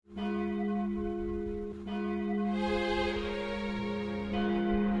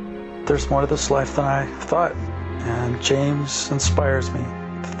there's more to this life than I thought, and James inspires me.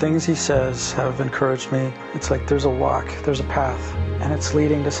 The things he says have encouraged me. It's like there's a walk, there's a path, and it's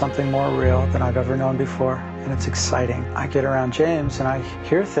leading to something more real than I've ever known before, and it's exciting. I get around James and I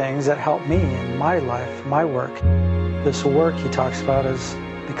hear things that help me in my life, my work. This work he talks about has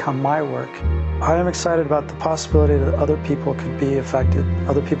become my work. I am excited about the possibility that other people could be affected,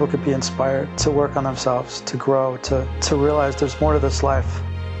 other people could be inspired to work on themselves, to grow, to realize there's more to this life.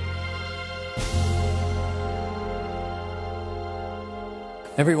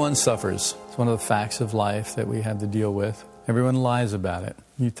 Everyone suffers. It's one of the facts of life that we have to deal with. Everyone lies about it.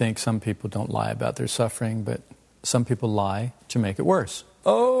 You think some people don't lie about their suffering, but some people lie to make it worse.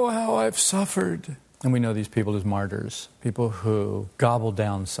 Oh, how I've suffered. And we know these people as martyrs, people who gobble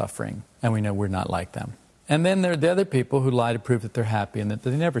down suffering, and we know we're not like them. And then there are the other people who lie to prove that they're happy and that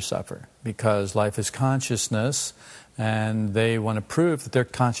they never suffer, because life is consciousness, and they want to prove that their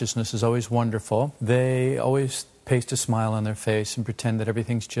consciousness is always wonderful. They always paste a smile on their face and pretend that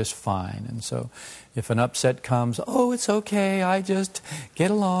everything's just fine. And so if an upset comes, oh, it's okay, I just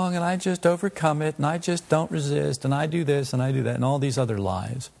get along and I just overcome it and I just don't resist and I do this and I do that and all these other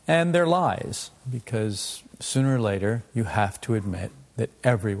lies. And they're lies, because sooner or later you have to admit that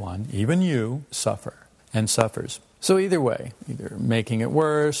everyone, even you, suffer and suffers. So either way, either making it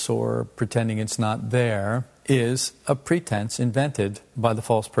worse or pretending it's not there, is a pretense invented by the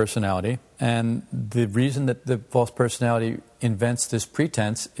false personality. And the reason that the false personality invents this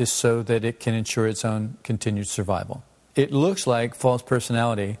pretense is so that it can ensure its own continued survival. It looks like false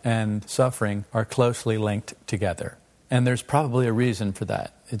personality and suffering are closely linked together. And there's probably a reason for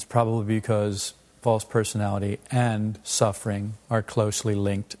that. It's probably because false personality and suffering are closely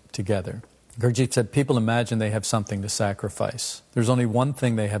linked together. Gurdjieff said, people imagine they have something to sacrifice. There's only one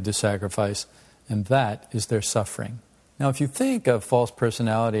thing they have to sacrifice, and that is their suffering. Now, if you think of false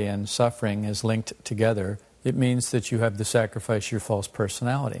personality and suffering as linked together, it means that you have to sacrifice your false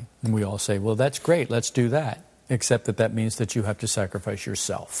personality. And we all say, well, that's great, let's do that. Except that that means that you have to sacrifice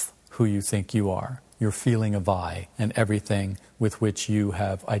yourself, who you think you are, your feeling of I, and everything with which you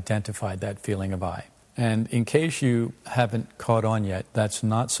have identified that feeling of I. And in case you haven't caught on yet, that's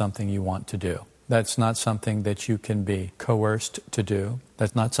not something you want to do. That's not something that you can be coerced to do.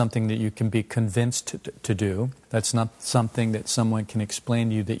 That's not something that you can be convinced to do. That's not something that someone can explain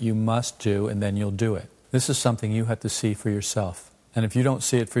to you that you must do and then you'll do it. This is something you have to see for yourself. And if you don't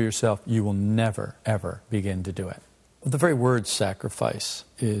see it for yourself, you will never, ever begin to do it. The very word sacrifice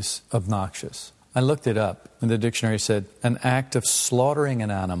is obnoxious. I looked it up, and the dictionary said, an act of slaughtering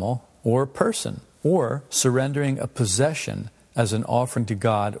an animal or person, or surrendering a possession as an offering to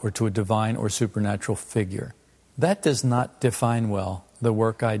God or to a divine or supernatural figure. That does not define well the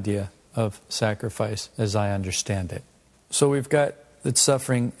work idea of sacrifice as I understand it. So we've got that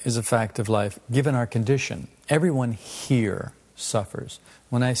suffering is a fact of life, given our condition. Everyone here suffers.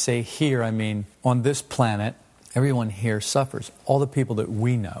 When I say here, I mean on this planet, everyone here suffers. All the people that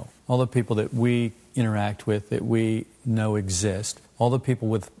we know, all the people that we interact with, that we know exist, all the people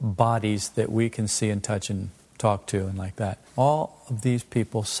with bodies that we can see and touch and talk to and like that. All of these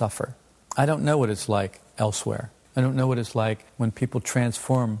people suffer. I don't know what it's like elsewhere. I don't know what it's like when people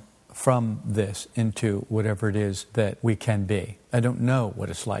transform from this into whatever it is that we can be. I don't know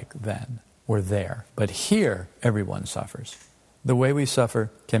what it's like then or there. But here, everyone suffers. The way we suffer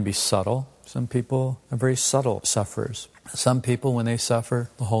can be subtle. Some people are very subtle sufferers. Some people, when they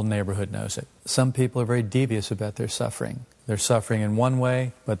suffer, the whole neighborhood knows it. Some people are very devious about their suffering. They're suffering in one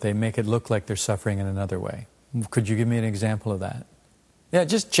way, but they make it look like they're suffering in another way. Could you give me an example of that? Yeah,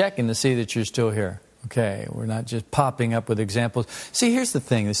 just checking to see that you're still here. Okay, we're not just popping up with examples. See, here's the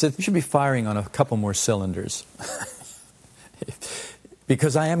thing. They said we should be firing on a couple more cylinders.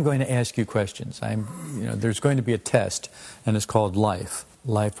 Because I am going to ask you questions. There's going to be a test, and it's called life.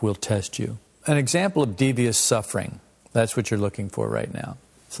 Life will test you. An example of devious suffering. That's what you're looking for right now.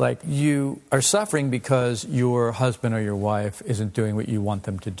 It's like you are suffering because your husband or your wife isn't doing what you want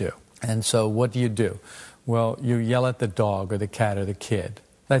them to do. And so what do? Well, you yell at the dog or the cat or the kid.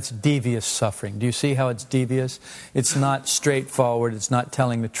 That's devious suffering. Do you see how it's devious? It's not straightforward. It's not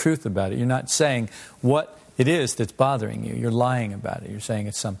telling the truth about it. You're not saying what it is that's bothering you. You're lying about it. You're saying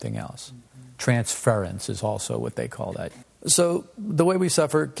it's something else. Transference is also what they call that. So the way we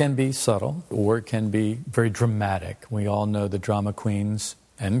suffer can be subtle or it can be very dramatic. We all know the drama queens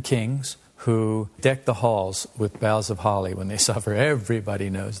and kings who deck the halls with boughs of holly when they suffer. Everybody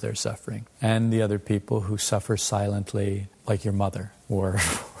knows they're suffering. And the other people who suffer silently, like your mother or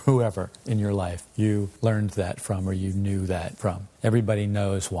whoever in your life you learned that from or you knew that from. Everybody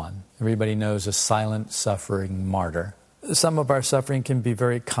knows one. Everybody knows a silent, suffering martyr. some of our suffering can be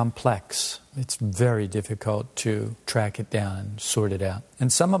very complex. It's very difficult to track it down and sort it out.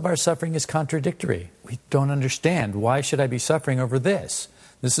 And some of our suffering is contradictory. We don't understand. Why should I be suffering over this?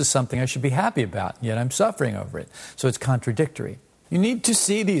 This is something I should be happy about, yet I'm suffering over it. So it's contradictory. You need to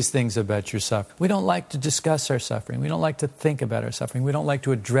see these things about your suffering. We don't like to discuss our suffering. We don't like to think about our suffering. We don't like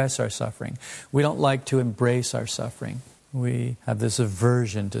to address our suffering. We don't like to embrace our suffering. We have this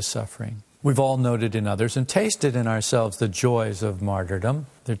aversion to suffering. We've all noted in others and tasted in ourselves the joys of martyrdom.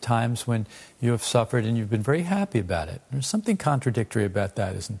 There are times when you have suffered and you've been very happy about it. There's something contradictory about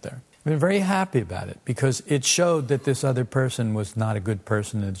that, isn't there? I've been very happy about it because it showed that this other person was not a good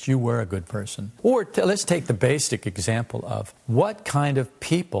person and that you were a good person. Or let's take the basic example of what kind of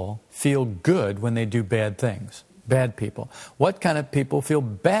people feel good when they do bad things. Bad people. What kind of people feel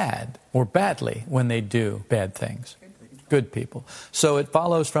bad or badly when they do bad things? Good people. So it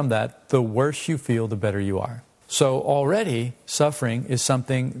follows from that, the worse you feel, the better you are. So already, suffering is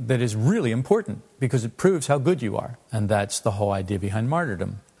something that is really important because it proves how good you are. And that's the whole idea behind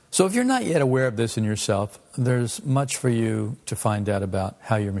martyrdom. So if you're not yet aware of this in yourself, there's much for you to find out about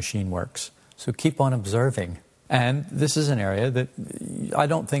how your machine works. So keep on observing. And this is an area that I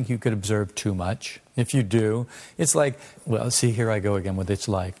don't think you could observe too much. If you do, it's like, well, see, here I go again with it's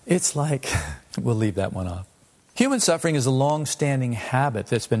like. It's like, we'll leave that one off. Human suffering is a long-standing habit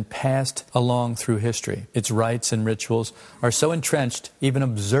that's been passed along through history. Its rites and rituals are so entrenched, even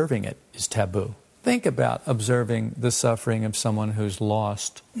observing it is taboo. Think about observing the suffering of someone who's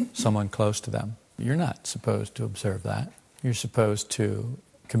lost someone close to them. You're not supposed to observe that. You're supposed to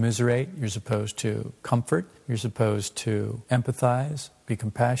commiserate. You're supposed to comfort. You're supposed to empathize, be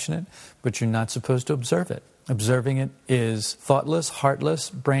compassionate, but you're not supposed to observe it. Observing it is thoughtless, heartless,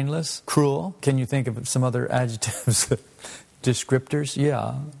 brainless, cruel. Can you think of some other adjectives, descriptors?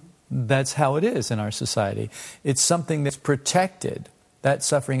 Yeah, that's how it is in our society. It's something that's protected. That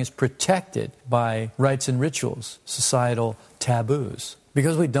suffering is protected by rites and rituals, societal taboos.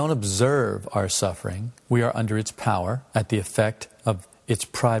 Because we don't observe our suffering, we are under its power at the effect of its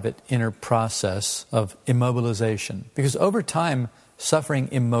private inner process of immobilization. Because over time, suffering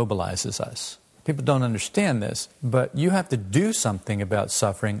immobilizes us. People don't understand this, but you have to do something about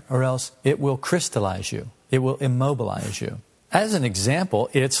suffering or else it will crystallize you. It will immobilize you. As an example,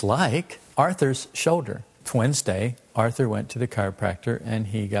 it's like Arthur's shoulder. Wednesday, Arthur went to the chiropractor and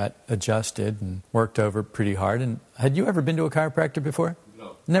he got adjusted and worked over pretty hard. And had you ever been to a chiropractor before?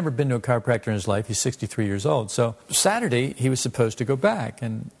 No. Never been to a chiropractor in his life. He's 63 years old. So Saturday, he was supposed to go back.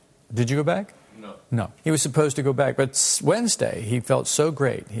 And did you go back? No. He was supposed to go back, but Wednesday he felt so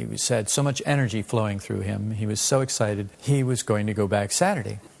great. He had so much energy flowing through him. He was so excited. He was going to go back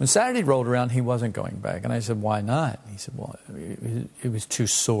Saturday. When Saturday rolled around, he wasn't going back. And I said, why not? He said, well, it was too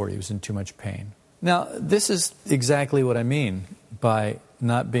sore. He was in too much pain. Now, this is exactly what I mean by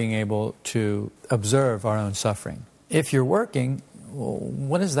not being able to observe our own suffering. If you're working, well,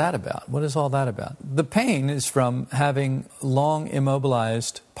 what is that about? What is all that about? The pain is from having long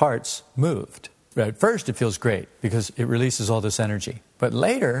immobilized parts moved. At first, it feels great because it releases all this energy. But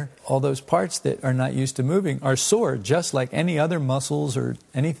later, all those parts that are not used to moving are sore, just like any other muscles or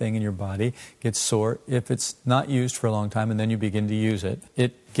anything in your body gets sore if it's not used for a long time and then you begin to use it.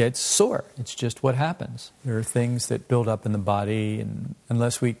 It gets sore. It's just what happens. There are things that build up in the body, and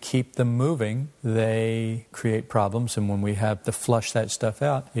unless we keep them moving, they create problems. And when we have to flush that stuff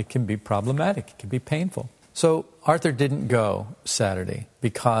out, it can be problematic. It can be painful. So Arthur didn't go Saturday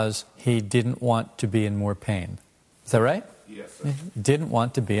because he didn't want to be in more pain. Is that right? Yes, sir. He didn't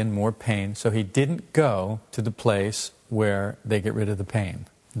want to be in more pain, so he didn't go to the place where they get rid of the pain.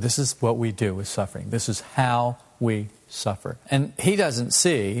 This is what we do with suffering. This is how we suffer. And he doesn't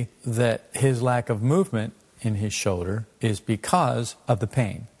see that his lack of movement in his shoulder is because of the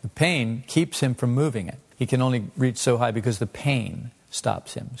pain. The pain keeps him from moving it. He can only reach so high because the pain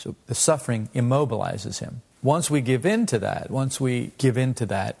stops him. So the suffering immobilizes him. Once we give in to that,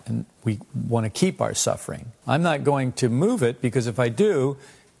 and we want to keep our suffering, I'm not going to move it because if I do,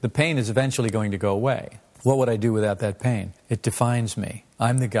 the pain is eventually going to go away. What would I do without that pain? It defines me.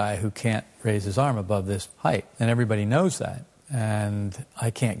 I'm the guy who can't raise his arm above this height, and everybody knows that. And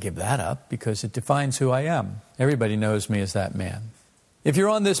I can't give that up because it defines who I am. Everybody knows me as that man. If you're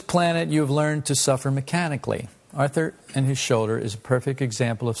on this planet, you've learned to suffer mechanically. Arthur and his shoulder is a perfect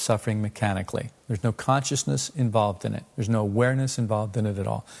example of suffering mechanically. There's no consciousness involved in it. There's no awareness involved in it at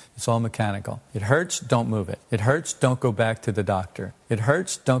all. It's all mechanical. It hurts, don't move it. It hurts, don't go back to the doctor. It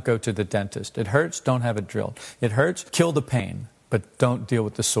hurts, don't go to the dentist. It hurts, don't have it drilled. It hurts, kill the pain, but don't deal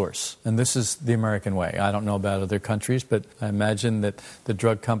with the source. And this is the American way. I don't know about other countries, but I imagine that the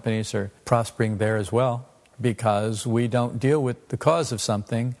drug companies are prospering there as well. because we don't deal with the cause of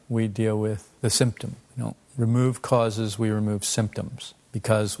something, we deal with the symptom. We don't remove causes, we remove symptoms.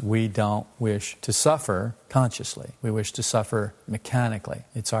 Because we don't wish to suffer consciously. We wish to suffer mechanically.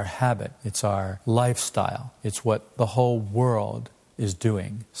 It's our habit. It's our lifestyle. It's what the whole world is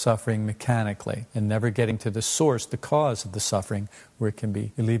doing, suffering mechanically and never getting to the source, the cause of the suffering, where it can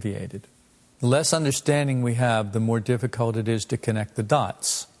be alleviated. The less understanding we have, the more difficult it is to connect the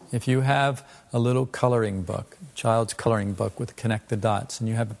dots. If you have a little coloring book, child's coloring book with connect the dots, and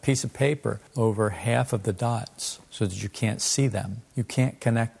you have a piece of paper over half of the dots so that you can't see them, you can't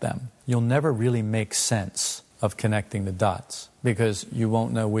connect them, you'll never really make sense of connecting the dots because you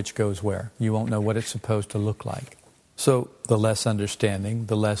won't know which goes where. You won't know what it's supposed to look like. So the less understanding,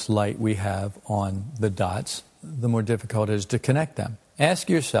 the less light we have on the dots, the more difficult it is to connect them. Ask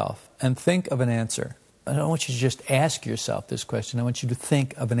yourself and think of an answer. I don't want you to just ask yourself this question. I want you to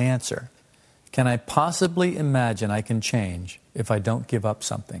think of an answer. Can I possibly imagine I can change if I don't give up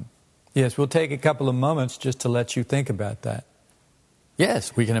something? Yes, we'll take a couple of moments just to let you think about that.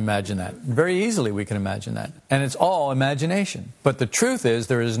 Yes, we can imagine that. Very easily we can imagine that. And it's all imagination. But the truth is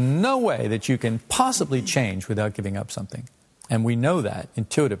there is no way that you can possibly change without giving up something. And we know that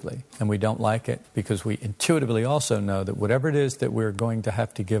intuitively, and we don't like it because we intuitively also know that whatever it is that we're going to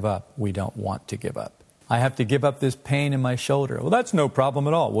have to give up, we don't want to give up. I have to give up this pain in my shoulder. Well, that's no problem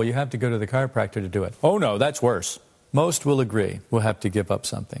at all. Well, you have to go to the chiropractor to do it. Oh, no, that's worse. Most will agree we'll have to give up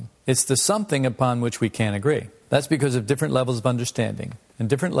something. It's the something upon which we can't agree. That's because of different levels of understanding. And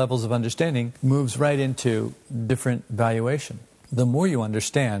different levels of understanding moves right into different valuation. The more you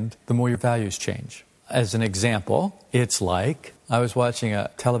understand, the more your values change. As an example, it's like I was watching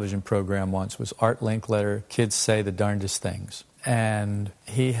a television program once. It was Art Linkletter, Kids Say the Darndest Things. And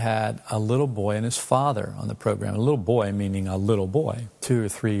he had a little boy and his father on the program. A little boy, meaning a little boy, 2 or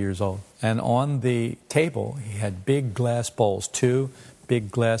 3 years old. And on the table, he had big glass bowls, 2 big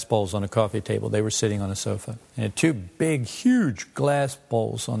glass bowls on a coffee table. They were sitting on a sofa. And had 2 big, huge glass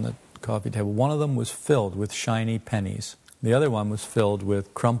bowls on the coffee table. One of them was filled with shiny pennies. The other one was filled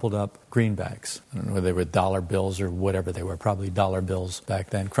with crumpled up greenbacks. I don't know whether they were dollar bills or whatever they were, probably dollar bills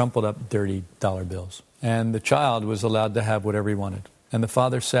back then. Crumpled up, dirty dollar bills. And the child was allowed to have whatever he wanted. And the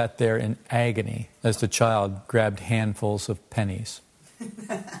father sat there in agony as the child grabbed handfuls of pennies.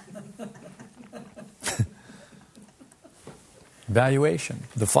 Valuation.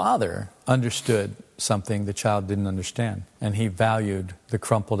 The father understood something the child didn't understand, and he valued the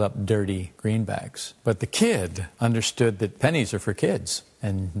crumpled up, dirty greenbacks. But the kid understood that pennies are for kids,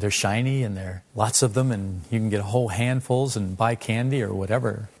 and they're shiny, and there are lots of them, and you can get whole handfuls and buy candy or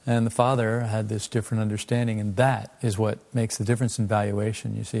whatever. And the father had this different understanding, and that is what makes the difference in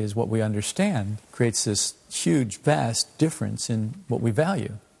valuation, you see, is what we understand creates this huge, vast difference in what we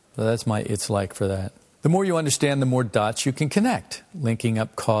value. So that's my it's like for that. The more you understand, the more dots you can connect, linking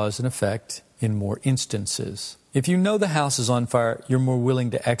up cause and effect in more instances. If you know the house is on fire, you're more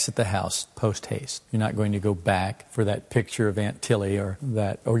willing to exit the house post-haste. You're not going to go back for that picture of Aunt Tilly or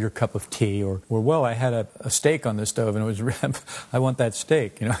your cup of tea or well, I had a steak on the stove and it was I want that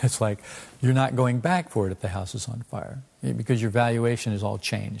steak. You know, it's like you're not going back for it if the house is on fire because your valuation is all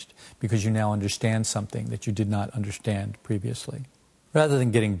changed because you now understand something that you did not understand previously. Rather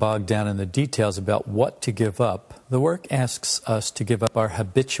than getting bogged down in the details about what to give up, the work asks us to give up our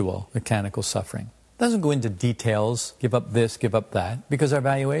habitual mechanical suffering. It doesn't go into details, give up this, give up that, because our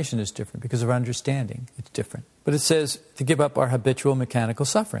valuation is different, because our understanding is different. But it says to give up our habitual mechanical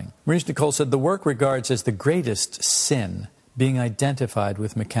suffering. Maurice Nicoll said the work regards as the greatest sin being identified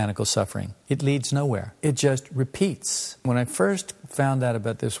with mechanical suffering. It leads nowhere. It just repeats. When I first found out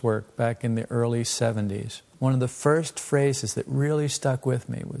about this work back in the early 70s, one of the first phrases that really stuck with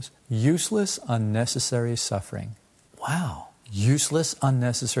me was useless, unnecessary suffering. Wow. Useless,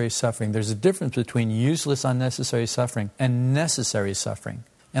 unnecessary suffering. There's a difference between useless, unnecessary suffering and necessary suffering.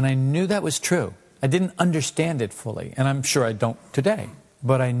 And I knew that was true. I didn't understand it fully, and I'm sure I don't today.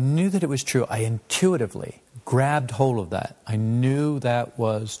 But I knew that it was true. I intuitively grabbed hold of that. I knew that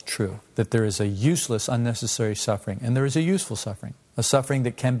was true, that there is a useless, unnecessary suffering, and there is a useful suffering. A suffering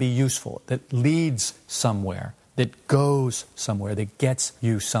that can be useful, that leads somewhere, that goes somewhere, that gets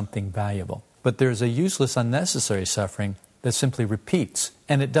you something valuable. But there's a useless, unnecessary suffering that simply repeats,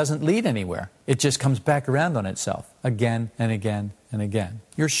 and it doesn't lead anywhere. It just comes back around on itself again and again and again.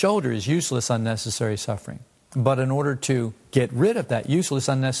 Your shoulder is useless, unnecessary suffering. But in order to get rid of that useless,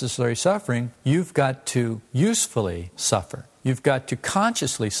 unnecessary suffering, you've got to usefully suffer. You've got to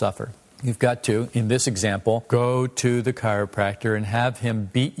consciously suffer. You've got to, in this example, go to the chiropractor and have him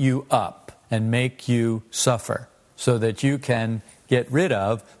beat you up and make you suffer so that you can get rid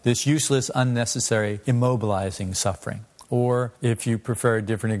of this useless, unnecessary, immobilizing suffering. Or, if you prefer a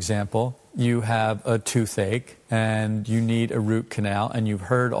different example, you have a toothache and you need a root canal, and you've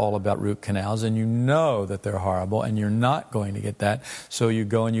heard all about root canals and you know that they're horrible and you're not going to get that. So you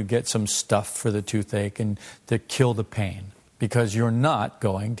go and you get some stuff for the toothache and to kill the pain, because you're not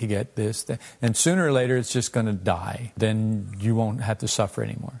going to get this thing. And sooner or later it's just going to die. Then you won't have to suffer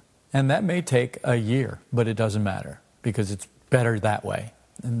anymore. And that may take a year, but it doesn't matter, because it's better that way.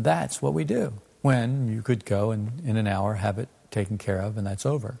 And that's what we do, when you could go and in an hour have it taken care of and that's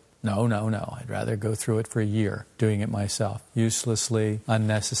over. No. I'd rather go through it for a year doing it myself, uselessly,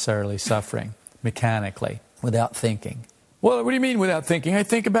 unnecessarily suffering, mechanically, without thinking. Well, what do you mean without thinking? I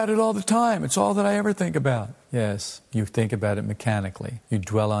think about it all the time. It's all that I ever think about. Yes, you think about it mechanically. You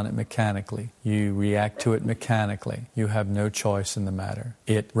dwell on it mechanically. You react to it mechanically. You have no choice in the matter.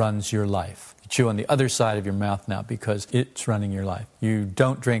 It runs your life. You chew on the other side of your mouth now because it's running your life. You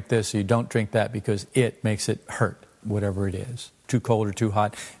don't drink this or you don't drink that because it makes it hurt, whatever it is. Too cold or too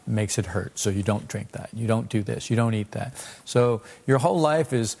hot makes it hurt, so you don't drink that. You don't do this. You don't eat that. So your whole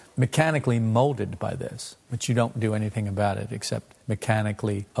life is mechanically molded by this, but you don't do anything about it except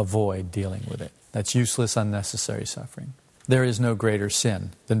mechanically avoid dealing with it. That's useless, unnecessary suffering. There is no greater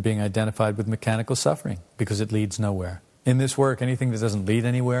sin than being identified with mechanical suffering, because it leads nowhere. In this work, anything that doesn't lead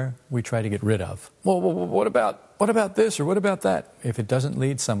anywhere, we try to get rid of. Well, what about this or what about that? If it doesn't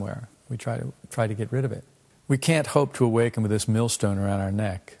lead somewhere, we try to get rid of it. We can't hope to awaken with this millstone around our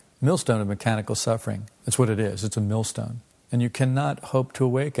neck. Millstone of mechanical suffering. That's what it is. It's a millstone. And you cannot hope to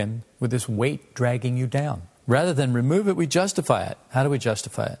awaken with this weight dragging you down. Rather than remove it, we justify it. How do we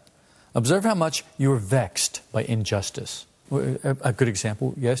justify it? Observe how much you're vexed by injustice. A good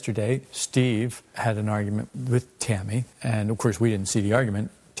example, yesterday, Steve had an argument with Tammy. And of course, we didn't see the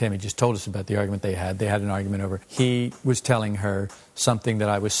argument. Tammy just told us about the argument they had. They had an argument over, he was telling her something that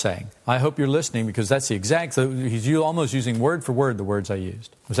I was saying. I hope you're listening, because that's the exact, he's almost using word for word the words I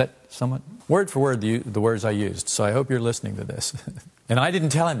used. Was that somewhat? Word for word the words I used. So I hope you're listening to this. And I didn't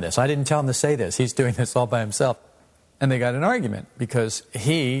tell him this. I didn't tell him to say this. He's doing this all by himself. And they got an argument because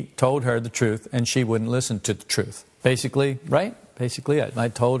he told her the truth and she wouldn't listen to the truth. Basically, right? Basically it. I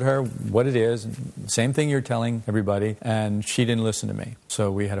told her what it is, same thing you're telling everybody, and she didn't listen to me.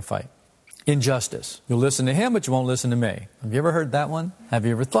 So we had a fight. Injustice. You'll listen to him, but you won't listen to me. Have you ever heard that one? Have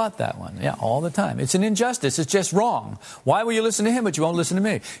you ever thought that one? Yeah, all the time. It's an injustice. It's just wrong. Why will you listen to him, but you won't listen to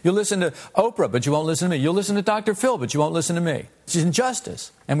me? You'll listen to Oprah, but you won't listen to me. You'll listen to Dr. Phil, but you won't listen to me. It's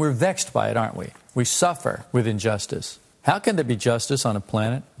injustice. And we're vexed by it, aren't we? We suffer with injustice. How can there be justice on a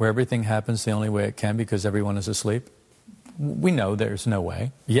planet where everything happens the only way it can because everyone is asleep? We know there's no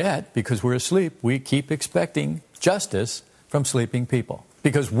way. Yet, because we're asleep, we keep expecting justice from sleeping people.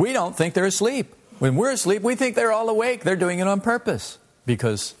 Because we don't think they're asleep. When we're asleep, we think they're all awake. They're doing it on purpose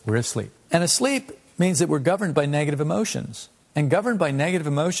because we're asleep. And asleep means that we're governed by negative emotions. And governed by negative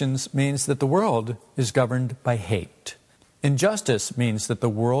emotions means that the world is governed by hate. Injustice means that the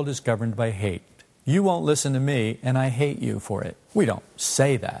world is governed by hate. You won't listen to me, and I hate you for it. We don't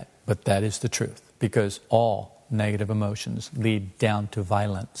say that, but that is the truth. Because all negative emotions lead down to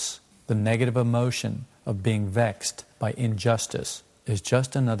violence. The negative emotion of being vexed by injustice is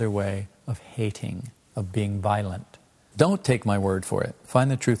just another way of hating, of being violent. Don't take my word for it.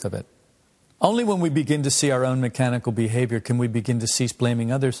 Find the truth of it. Only when we begin to see our own mechanical behavior can we begin to cease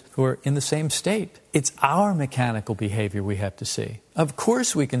blaming others who are in the same state. It's our mechanical behavior we have to see. Of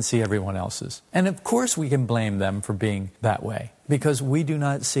course we can see everyone else's. And of course we can blame them for being that way, because we do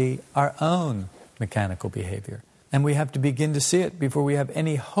not see our own mechanical behavior. And we have to begin to see it before we have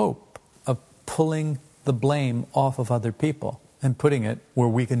any hope of pulling the blame off of other people and putting it where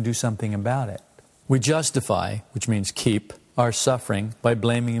we can do something about it. We justify, which means keep, our suffering by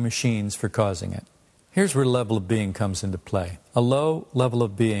blaming machines for causing it. Here's where level of being comes into play. A low level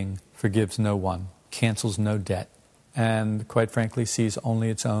of being forgives no one, cancels no debt, and quite frankly sees only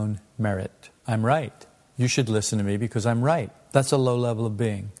its own merit. I'm right. You should listen to me because I'm right. That's a low level of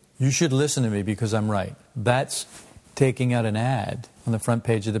being. You should listen to me because I'm right. That's taking out an ad on the front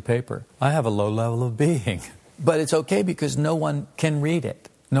page of the paper. I have a low level of being. But it's okay because no one can read it.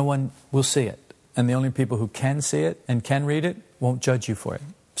 No one will see it. And the only people who can see it and can read it won't judge you for it.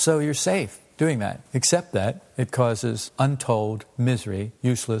 So you're safe doing that. Except that it causes untold misery,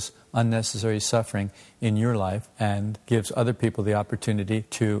 useless, unnecessary suffering in your life, and gives other people the opportunity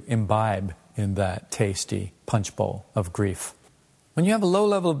to imbibe in that tasty punch bowl of grief. When you have a low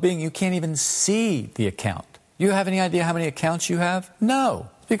level of being, you can't even see the account. You have any idea how many accounts you have? No,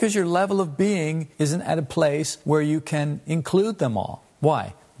 because your level of being isn't at a place where you can include them all.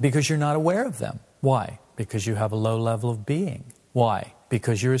 Why? Because you're not aware of them. Why? Because you have a low level of being. Why?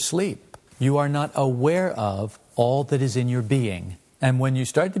 Because you're asleep. You are not aware of all that is in your being. And when you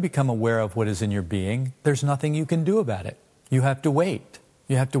start to become aware of what is in your being, there's nothing you can do about it. You have to wait.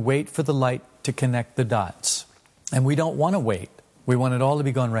 You have to wait for the light to connect the dots. And we don't want to wait. We want it all to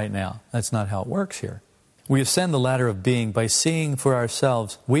be gone right now. That's not how it works here. We ascend the ladder of being by seeing for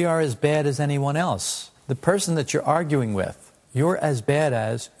ourselves we are as bad as anyone else. The person that you're arguing with, you're as bad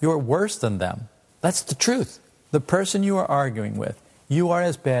as, you're worse than them. That's the truth. The person you are arguing with, you are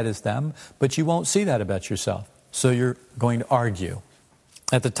as bad as them, but you won't see that about yourself. So you're going to argue.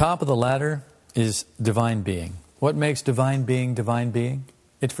 At the top of the ladder is divine being. What makes divine being divine being?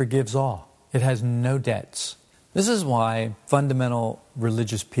 It forgives all. It has no debts. This is why fundamental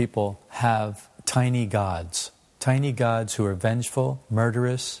religious people have tiny gods. Tiny gods who are vengeful,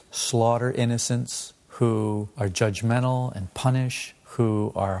 murderous, slaughter innocents, who are judgmental and punish,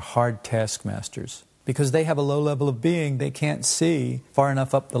 who are hard taskmasters. Because they have a low level of being, they can't see far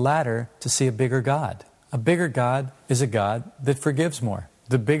enough up the ladder to see a bigger God. A bigger God is a God that forgives more.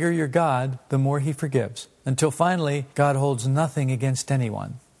 The bigger your God, the more He forgives. Until finally, God holds nothing against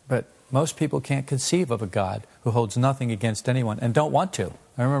anyone. But most people can't conceive of a God who holds nothing against anyone and don't want to.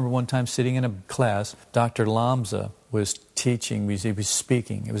 I remember one time sitting in a class, Dr. Lamza was teaching, he was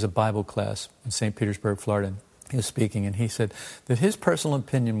speaking. It was a Bible class in St. Petersburg, Florida. He was speaking, and he said that his personal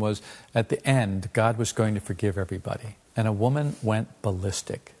opinion was at the end, God was going to forgive everybody. And a woman went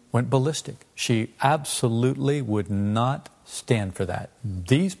ballistic. She absolutely would not stand for that.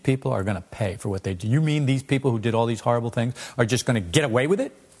 These people are going to pay for what they do. You mean these people who did all these horrible things are just going to get away with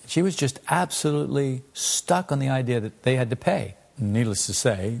it? She was just absolutely stuck on the idea that they had to pay. Needless to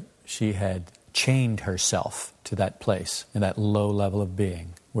say, she had chained herself to that place, in that low level of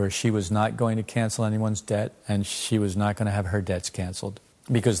being, where she was not going to cancel anyone's debt, and she was not going to have her debts canceled.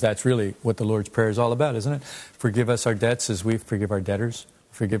 Because that's really what the Lord's Prayer is all about, isn't it? Forgive us our debts as we forgive our debtors.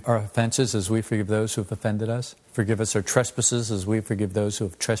 Forgive our offenses as we forgive those who have offended us. Forgive us our trespasses as we forgive those who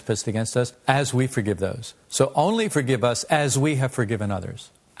have trespassed against us, as we forgive those. So only forgive us as we have forgiven others.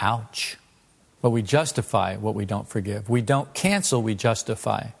 Ouch. But we justify what we don't forgive. We don't cancel, we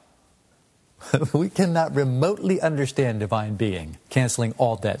justify. We cannot remotely understand divine being, canceling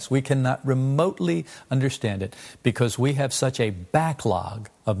all debts. We cannot remotely understand it because we have such a backlog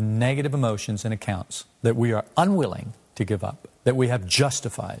of negative emotions and accounts that we are unwilling to give up, that we have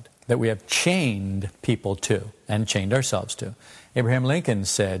justified, that we have chained people to, and chained ourselves to. Abraham Lincoln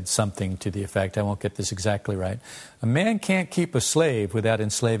said something to the effect, I won't get this exactly right, a man can't keep a slave without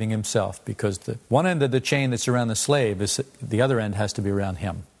enslaving himself, because the one end of the chain that's around the slave, is the other end has to be around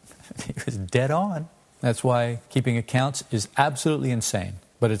him. He was dead on. That's why keeping accounts is absolutely insane.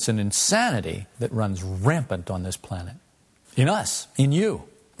 But it's an insanity that runs rampant on this planet. In us, in you.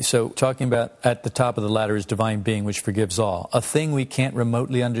 So talking about at the top of the ladder is divine being which forgives all. A thing we can't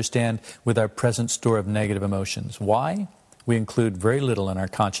remotely understand with our present store of negative emotions. Why? We include very little in our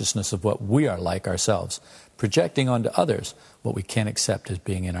consciousness of what we are like ourselves, projecting onto others what we can't accept as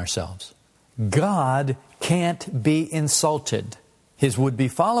being in ourselves. God can't be insulted. His would-be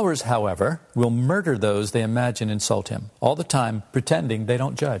followers, however, will murder those they imagine insult him, all the time pretending they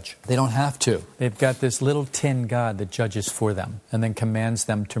don't judge. They don't have to. They've got this little tin God that judges for them and then commands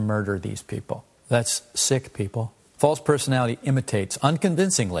them to murder these people. That's sick, people. False personality imitates,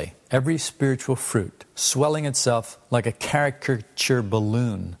 unconvincingly, every spiritual fruit, swelling itself like a caricature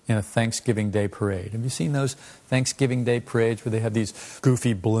balloon in a Thanksgiving Day parade. Have you seen those Thanksgiving Day parades where they have these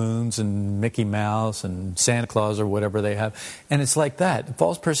goofy balloons and Mickey Mouse and Santa Claus or whatever they have? And it's like that. The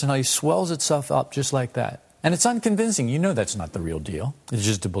false personality swells itself up just like that. And it's unconvincing. You know that's not the real deal. It's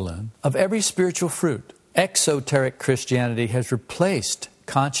just a balloon. Of every spiritual fruit, exoteric Christianity has replaced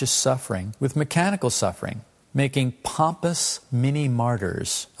conscious suffering with mechanical suffering, making pompous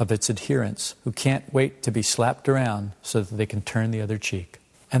mini-martyrs of its adherents who can't wait to be slapped around so that they can turn the other cheek.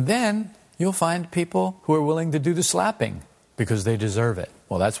 And then you'll find people who are willing to do the slapping because they deserve it.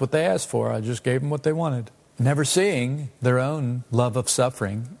 Well, that's what they asked for. I just gave them what they wanted. Never seeing their own love of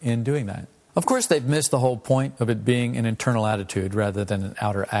suffering in doing that. Of course, they've missed the whole point of it being an internal attitude rather than an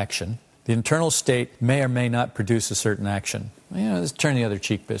outer action. The internal state may or may not produce a certain action. This turn the other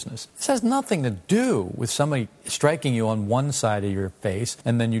cheek business. This has nothing to do with somebody striking you on one side of your face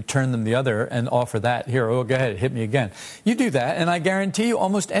and then you turn them the other and offer that. Here, go ahead, hit me again. You do that, and I guarantee you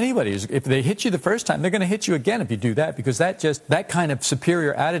almost anybody, if they hit you the first time, they're going to hit you again if you do that, because that kind of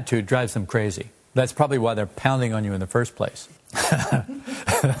superior attitude drives them crazy. That's probably why they're pounding on you in the first place.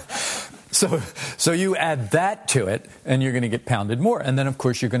 So you add that to it, and you're going to get pounded more. And then, of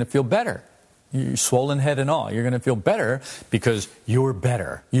course, you're going to feel better. You're swollen head and all. You're going to feel better because you're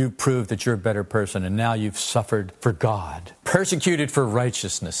better. You proved that you're a better person, and now you've suffered for God. Persecuted for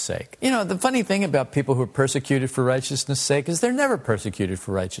righteousness' sake. You know, the funny thing about people who are persecuted for righteousness' sake is they're never persecuted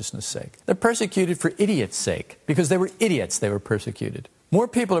for righteousness' sake. They're persecuted for idiots' sake. Because they were idiots, they were persecuted. More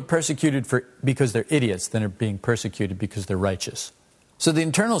people are persecuted because they're idiots than are being persecuted because they're righteous. So the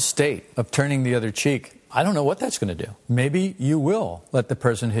internal state of turning the other cheek, I don't know what that's going to do. Maybe you will let the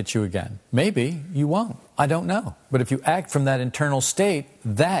person hit you again. Maybe you won't. I don't know. But if you act from that internal state,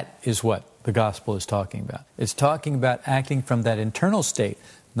 that is what the gospel is talking about. It's talking about acting from that internal state,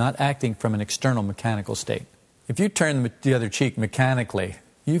 not acting from an external mechanical state. If you turn the other cheek mechanically,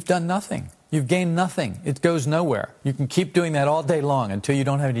 you've done nothing. You've gained nothing. It goes nowhere. You can keep doing that all day long until you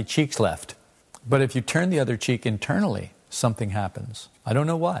don't have any cheeks left. But if you turn the other cheek internally, something happens. I don't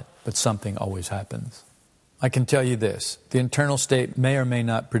know what, but something always happens. I can tell you this, the internal state may or may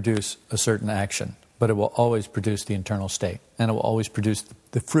not produce a certain action, but it will always produce the internal state, and it will always produce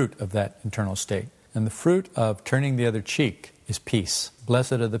the fruit of that internal state. And the fruit of turning the other cheek is peace.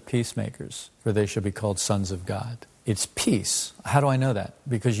 Blessed are the peacemakers, for they shall be called sons of God. It's peace. How do I know that?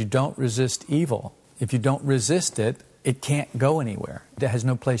 Because you don't resist evil. If you don't resist it, it can't go anywhere. It has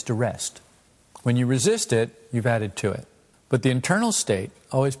no place to rest. When you resist it, you've added to it. But the internal state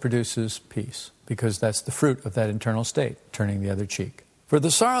always produces peace, because that's the fruit of that internal state, turning the other cheek. For the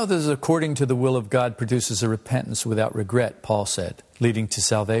sorrow that is according to the will of God produces a repentance without regret, Paul said, leading to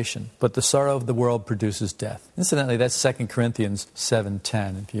salvation. But the sorrow of the world produces death. Incidentally, that's 2 Corinthians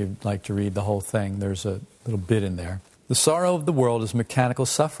 7:10. If you'd like to read the whole thing, there's a little bit in there. The sorrow of the world is mechanical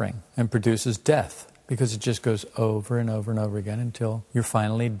suffering and produces death, because it just goes over and over and over again until you're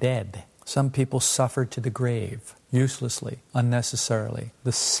finally dead. Some people suffer to the grave, uselessly, unnecessarily,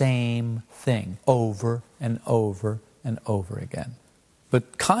 the same thing over and over and over again.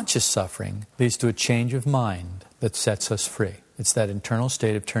 But conscious suffering leads to a change of mind that sets us free. It's that internal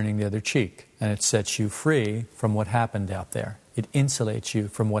state of turning the other cheek, and it sets you free from what happened out there. It insulates you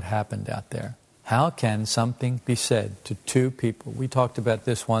from what happened out there. How can something be said to two people? We talked about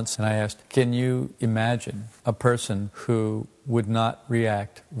this once, and I asked, can you imagine a person who would not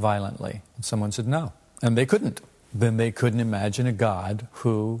react violently? And someone said no, and they couldn't. Then they couldn't imagine a God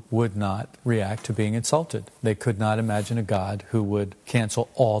who would not react to being insulted. They could not imagine a God who would cancel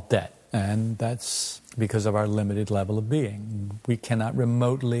all debt. And that's because of our limited level of being. We cannot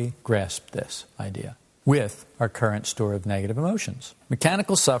remotely grasp this idea with our current store of negative emotions.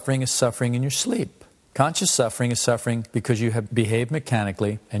 Mechanical suffering is suffering in your sleep. Conscious suffering is suffering because you have behaved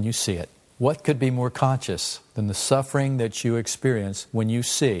mechanically and you see it. What could be more conscious than the suffering that you experience when you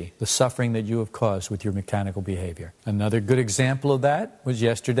see the suffering that you have caused with your mechanical behavior? Another good example of that was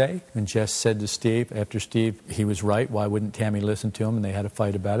yesterday when Jess said to Steve, after Steve, he was right, why wouldn't Tammy listen to him? And they had a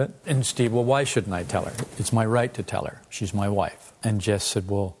fight about it. And Steve, well, why shouldn't I tell her? It's my right to tell her. She's my wife. And Jess said,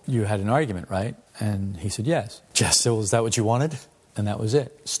 well, you had an argument, right? And he said, yes. Jess said, well, is that what you wanted? And that was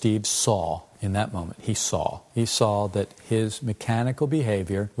it. Steve saw in that moment. He saw that his mechanical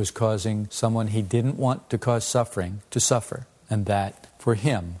behavior was causing someone he didn't want to cause suffering to suffer. And that, for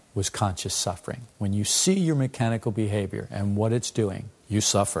him, was conscious suffering. When you see your mechanical behavior and what it's doing, you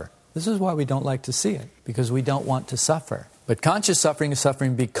suffer. This is why we don't like to see it, because we don't want to suffer. But conscious suffering is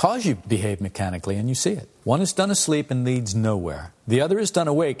suffering because you behave mechanically and you see it. One is done asleep and leads nowhere. The other is done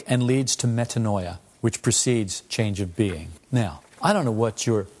awake and leads to metanoia, which precedes change of being. Now, I don't know what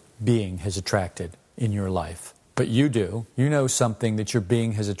your being has attracted in your life, but you do. You know something that your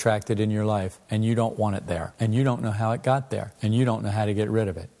being has attracted in your life, and you don't want it there, and you don't know how it got there, and you don't know how to get rid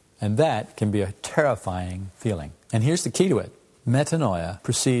of it. And that can be a terrifying feeling. And here's the key to it. Metanoia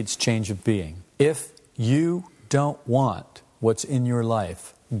precedes change of being. If you don't want what's in your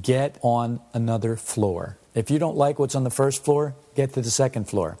life, get on another floor. If you don't like what's on the first floor, get to the second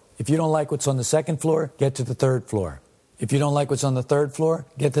floor. If you don't like what's on the second floor, get to the third floor. If you don't like what's on the third floor,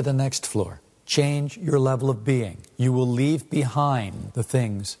 get to the next floor. Change your level of being. You will leave behind the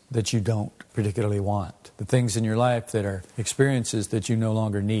things that you don't particularly want. The things in your life that are experiences that you no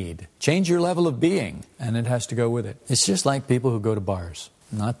longer need. Change your level of being, and it has to go with it. It's just like people who go to bars.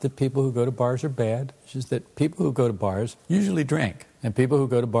 Not that people who go to bars are bad. It's just that people who go to bars usually drink. And people who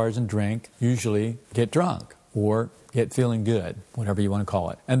go to bars and drink usually get drunk or get feeling good, whatever you want to call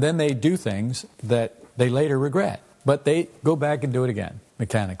it. And then they do things that they later regret. But they go back and do it again,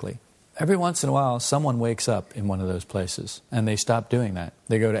 mechanically. Every once in a while, someone wakes up in one of those places, and they stop doing that.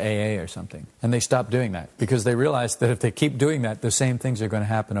 They go to AA or something, and they stop doing that, because they realize that if they keep doing that, the same things are going to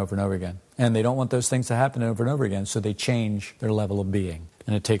happen over and over again. And they don't want those things to happen over and over again, so they change their level of being.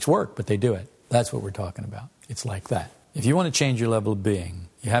 And it takes work, but they do it. That's what we're talking about. It's like that. If you want to change your level of being,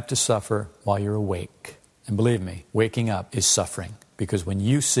 You have to suffer while you're awake. And believe me, waking up is suffering. Because when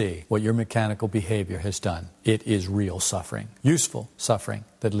you see what your mechanical behavior has done, it is real suffering. Useful suffering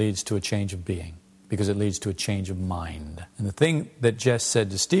that leads to a change of being. Because it leads to a change of mind. And the thing that Jess said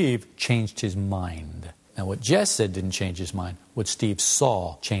to Steve changed his mind. Now what Jess said didn't change his mind. What Steve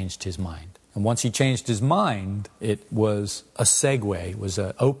saw changed his mind. And once he changed his mind, it was a segue, was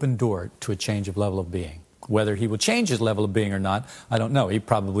an open door to a change of level of being. Whether he will change his level of being or not, I don't know. He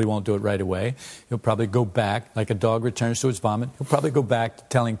probably won't do it right away. He'll probably go back, like a dog returns to its vomit. He'll probably go back to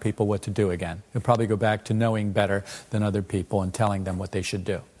telling people what to do again. He'll probably go back to knowing better than other people and telling them what they should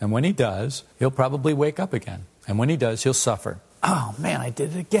do. And when he does, he'll probably wake up again. And when he does, he'll suffer. Oh, man, I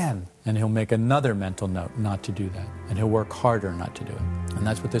did it again. And he'll make another mental note not to do that. And he'll work harder not to do it. And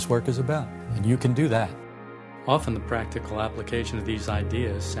that's what this work is about. And you can do that. Often the practical application of these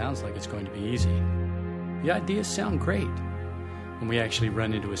ideas sounds like it's going to be easy. The ideas sound great. When we actually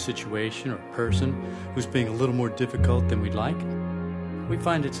run into a situation or a person who's being a little more difficult than we'd like, we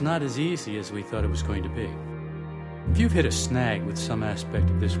find it's not as easy as we thought it was going to be. If you've hit a snag with some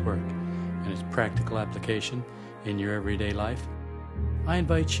aspect of this work and its practical application in your everyday life, I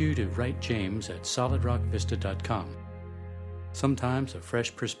invite you to write James at solidrockvista.com. Sometimes a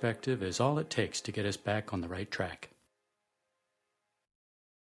fresh perspective is all it takes to get us back on the right track.